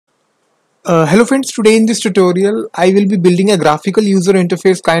Hello friends, today in this tutorial I will be building a graphical user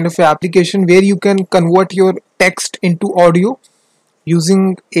interface kind of application where you can convert your text into audio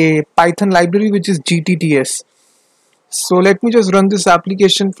using a Python library which is GTTS. So let me just run this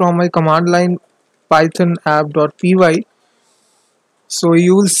application from my command line python app.py. So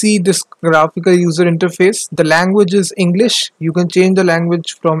you will see this graphical user interface. The language is English. You can change the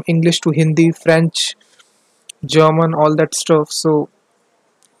language from English to Hindi, French, German, all that stuff. So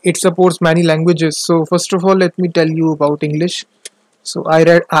it supports many languages. So first of all, let me tell you about English. So I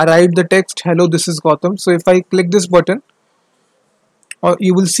write the text, hello, this is Gautam. So if I click this button, or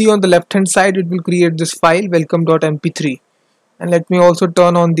you will see on the left hand side it will create this file welcome.mp3, and let me also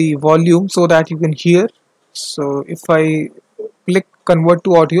turn on the volume so that you can hear. So if I click convert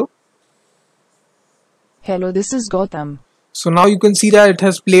to audio, Hello, this is Gautam. so now you can see that it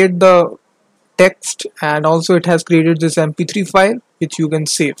has played the text and also it has created this mp3 file which you can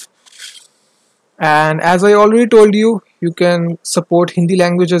save. And as I already told you, you can support Hindi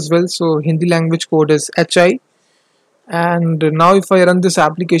language as well. So Hindi language code is HI. And now if I run this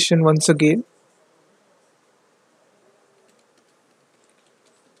application once again,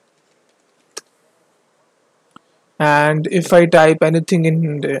 and if I type anything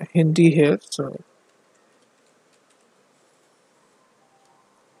in the Hindi here, so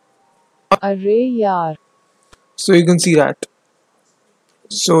Array yaar. so you can see that.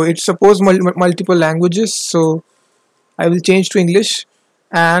 So it supports multiple languages. So I will change to English,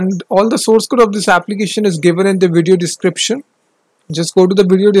 and all the source code of this application is given in the video description. Just go to the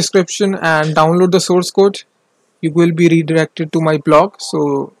video description and download the source code. You will be redirected to my blog.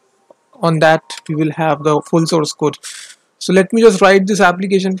 So on that we will have the full source code. So let me just write this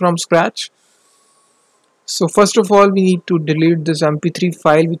application from scratch. So first of all, we need to delete this mp3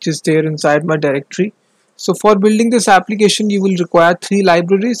 file which is there inside my directory. So for building this application you will require three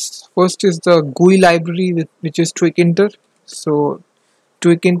libraries. First is the GUI library which is Tkinter. So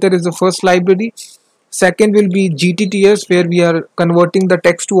Tkinter is the first library. Second will be GTTS, where we are converting the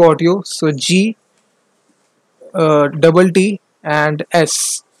text to audio. So G, double T and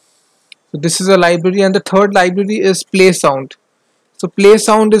S. So this is a library. And the third library is play sound. So play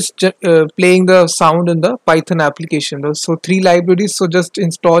sound is playing the sound in the Python application. So three libraries. So just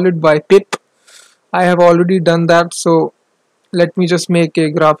install it by pip. I have already done that. So let me just make a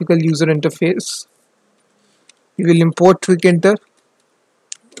graphical user interface. We will import Tkinter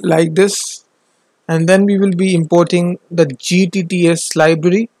like this, and then we will be importing the GTTS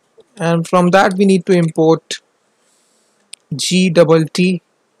library, and from that we need to import GTTS,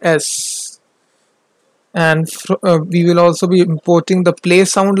 and we will also be importing the play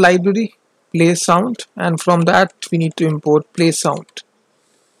sound library, play sound, and from that we need to import play sound.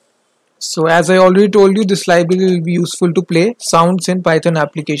 So as I already told you, this library will be useful to play sounds in Python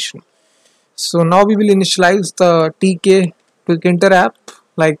application. So now we will initialize the Tkinter app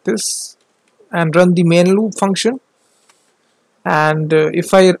like this and run the main loop function. And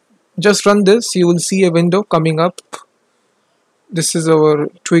if I just run this, you will see a window coming up. This is our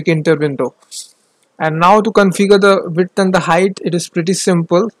Tkinter window. And now to configure the width and the height, it is pretty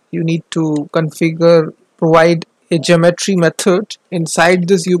simple. You need to provide a geometry method. Inside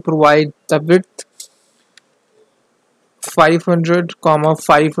this you provide the width 500,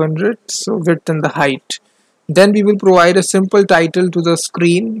 500, so width and the height. Then we will provide a simple title to the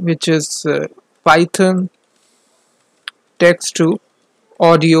screen, which is Python text to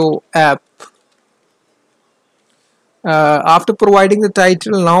audio app. After providing the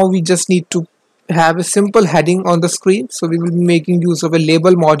title, now we just need to have a simple heading on the screen. So we will be making use of a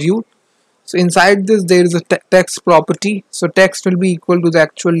label module. So inside this there is a text property. So text will be equal to the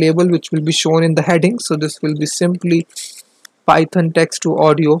actual label which will be shown in the heading. So this will be simply Python text to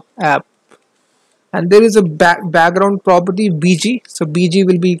audio app. And there is a background property BG. So BG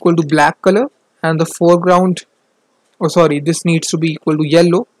will be equal to black color, and the foreground, this needs to be equal to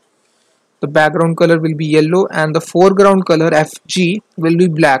yellow. The background color will be yellow and the foreground color FG will be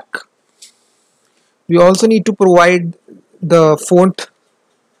black. We also need to provide the font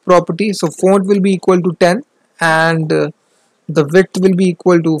property. So font will be equal to 10, and the width will be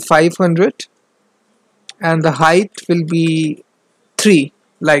equal to 500, and the height will be 3,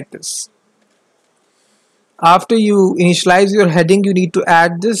 like this. After you initialize your heading, you need to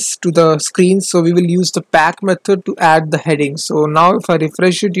add this to the screen. So we will use the pack method to add the heading. So now if I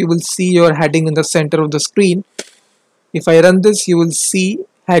refresh it, you will see your heading in the center of the screen. If I run this, you will see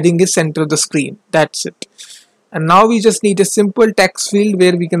heading is center of the screen. That's it. And now we just need a simple text field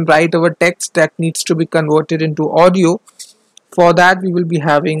where we can write our text that needs to be converted into audio. For that we will be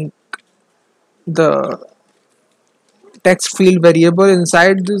having the text field variable.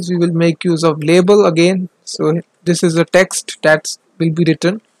 Inside this we will make use of label again. So this is a text that will be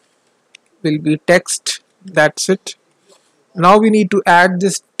written, will be text, that's it. Now we need to add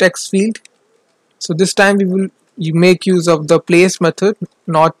this text field. So this time we will make use of the place method,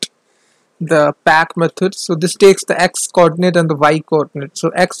 not the pack method. So this takes the x coordinate and the y coordinate. So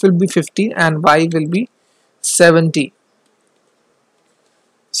x will be 50 and y will be 70.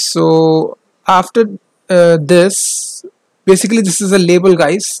 So after this, basically this is a label,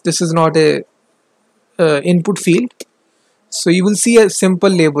 guys. This is not a input field. So you will see a simple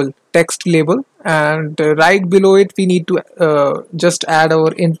label, text label, and right below it we need to just add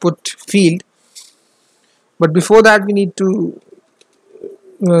our input field. But before that we need to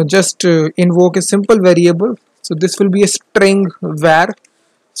just invoke a simple variable. So this will be a string var.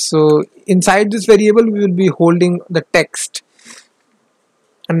 So inside this variable we will be holding the text,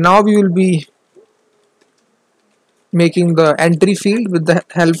 and now we will be making the entry field with the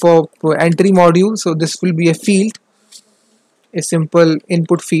help of entry module. So this will be a field, a simple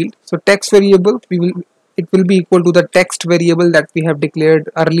input field. So text variable, it will be equal to the text variable that we have declared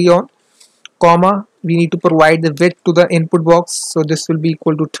early on, comma, we need to provide the width to the input box. So this will be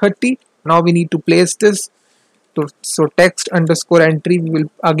equal to 30. Now we need to place this. So text underscore entry, we will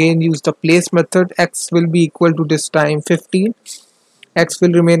again use the place method. X will be equal to this time 15, x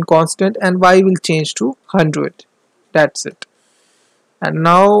will remain constant, and y will change to 100. That's it. And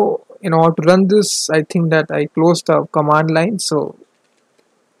now in order to run this, I think that I closed the command line. So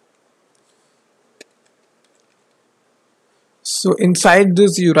inside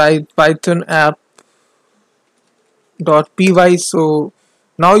this you write python app.py. so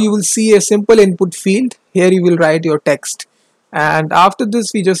now you will see a simple input field. Here you will write your text, and after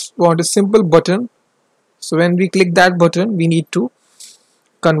this we just want a simple button. So when we click that button, we need to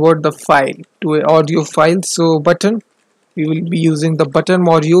convert the file to an audio file. So button, we will be using the button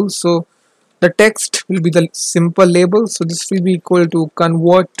module. So the text will be the simple label. So this will be equal to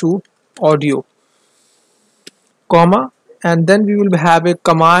convert to audio, comma, and then we will have a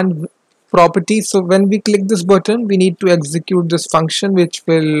command property. So when we click this button, we need to execute this function which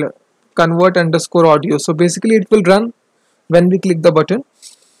will convert underscore audio. So basically it will run when we click the button,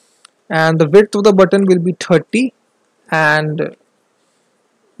 and the width of the button will be 30 and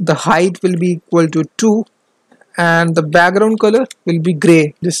the height will be equal to 2, and the background color will be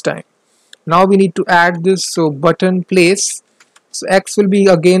gray this time. Now we need to add this. So button place, so x will be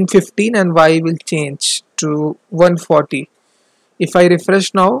again 15 and y will change to 140. If I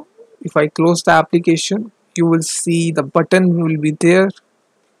refresh now, if I close the application, you will see the button will be there.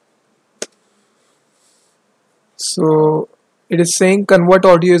 So it is saying convert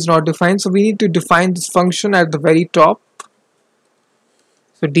audio is not defined, so we need to define this function at the very top.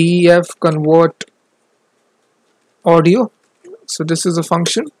 So def convert audio, so this is a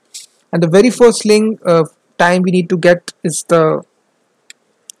function, and the very first time we need to get is the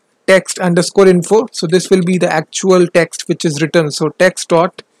text underscore info. So this will be the actual text which is written. So text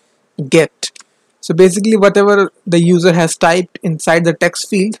dot get, so basically whatever the user has typed inside the text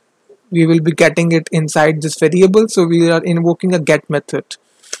field, we will be getting it inside this variable. So we are invoking a get method.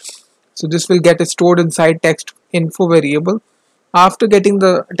 So this will get stored inside text info variable. After getting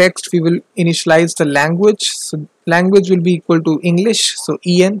the text, we will initialize the language. So language will be equal to English. So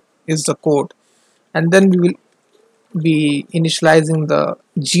en is the code, and then we will be initializing the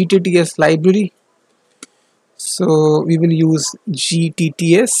GTTS library. So we will use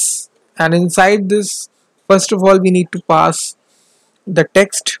GTTS, and inside this, first of all, we need to pass the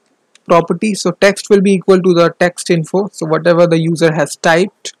text property. So text will be equal to the text info, so whatever the user has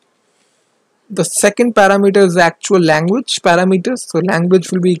typed. The second parameter is the actual language parameters. So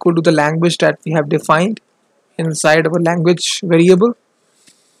language will be equal to the language that we have defined inside our language variable.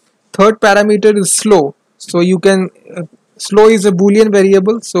 Third parameter is slow. So you can slow is a boolean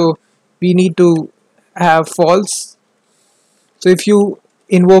variable, so we need to have false. So if you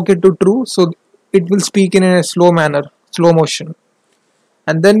invoke it to true, so it will speak in a slow manner, slow motion.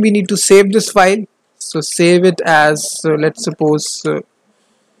 And then we need to save this file. So save it as let's suppose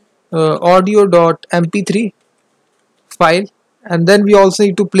audio.mp3 file, and then we also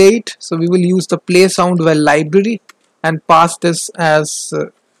need to play it. So we will use the play sound well library and pass this as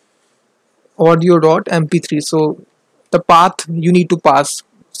audio.mp3. so the path you need to pass,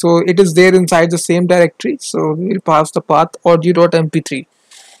 so it is there inside the same directory, so we will pass the path audio.mp3.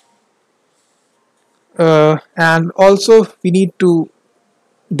 And also we need to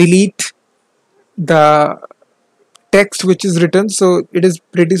delete the text which is written. So it is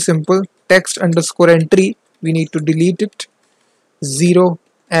pretty simple, text underscore entry, we need to delete it, 0,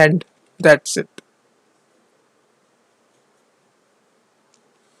 and that's it.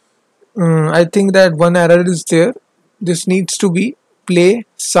 I think that one error is there. This needs to be play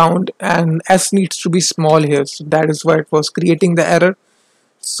sound and S needs to be small here. So that is why it was creating the error.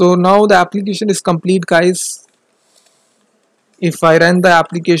 So now the application is complete, guys. If I run the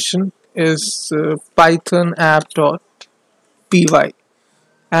application is python app.py,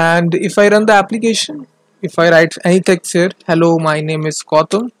 and if I run the application, if I write any text here, hello, my name is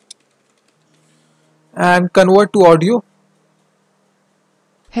Gautam, and convert to audio.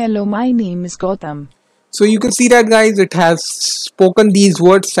 Hello, my name is Gautam. So you can see that, guys, it has spoken these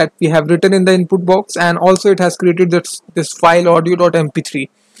words that we have written in the input box, and also it has created this file audio.mp3.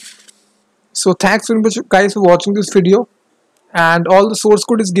 So thanks very much, guys, for watching this video, and all the source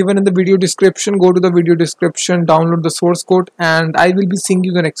code is given in the video description. Go to the video description, download the source code, and I will be seeing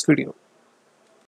you in the next video.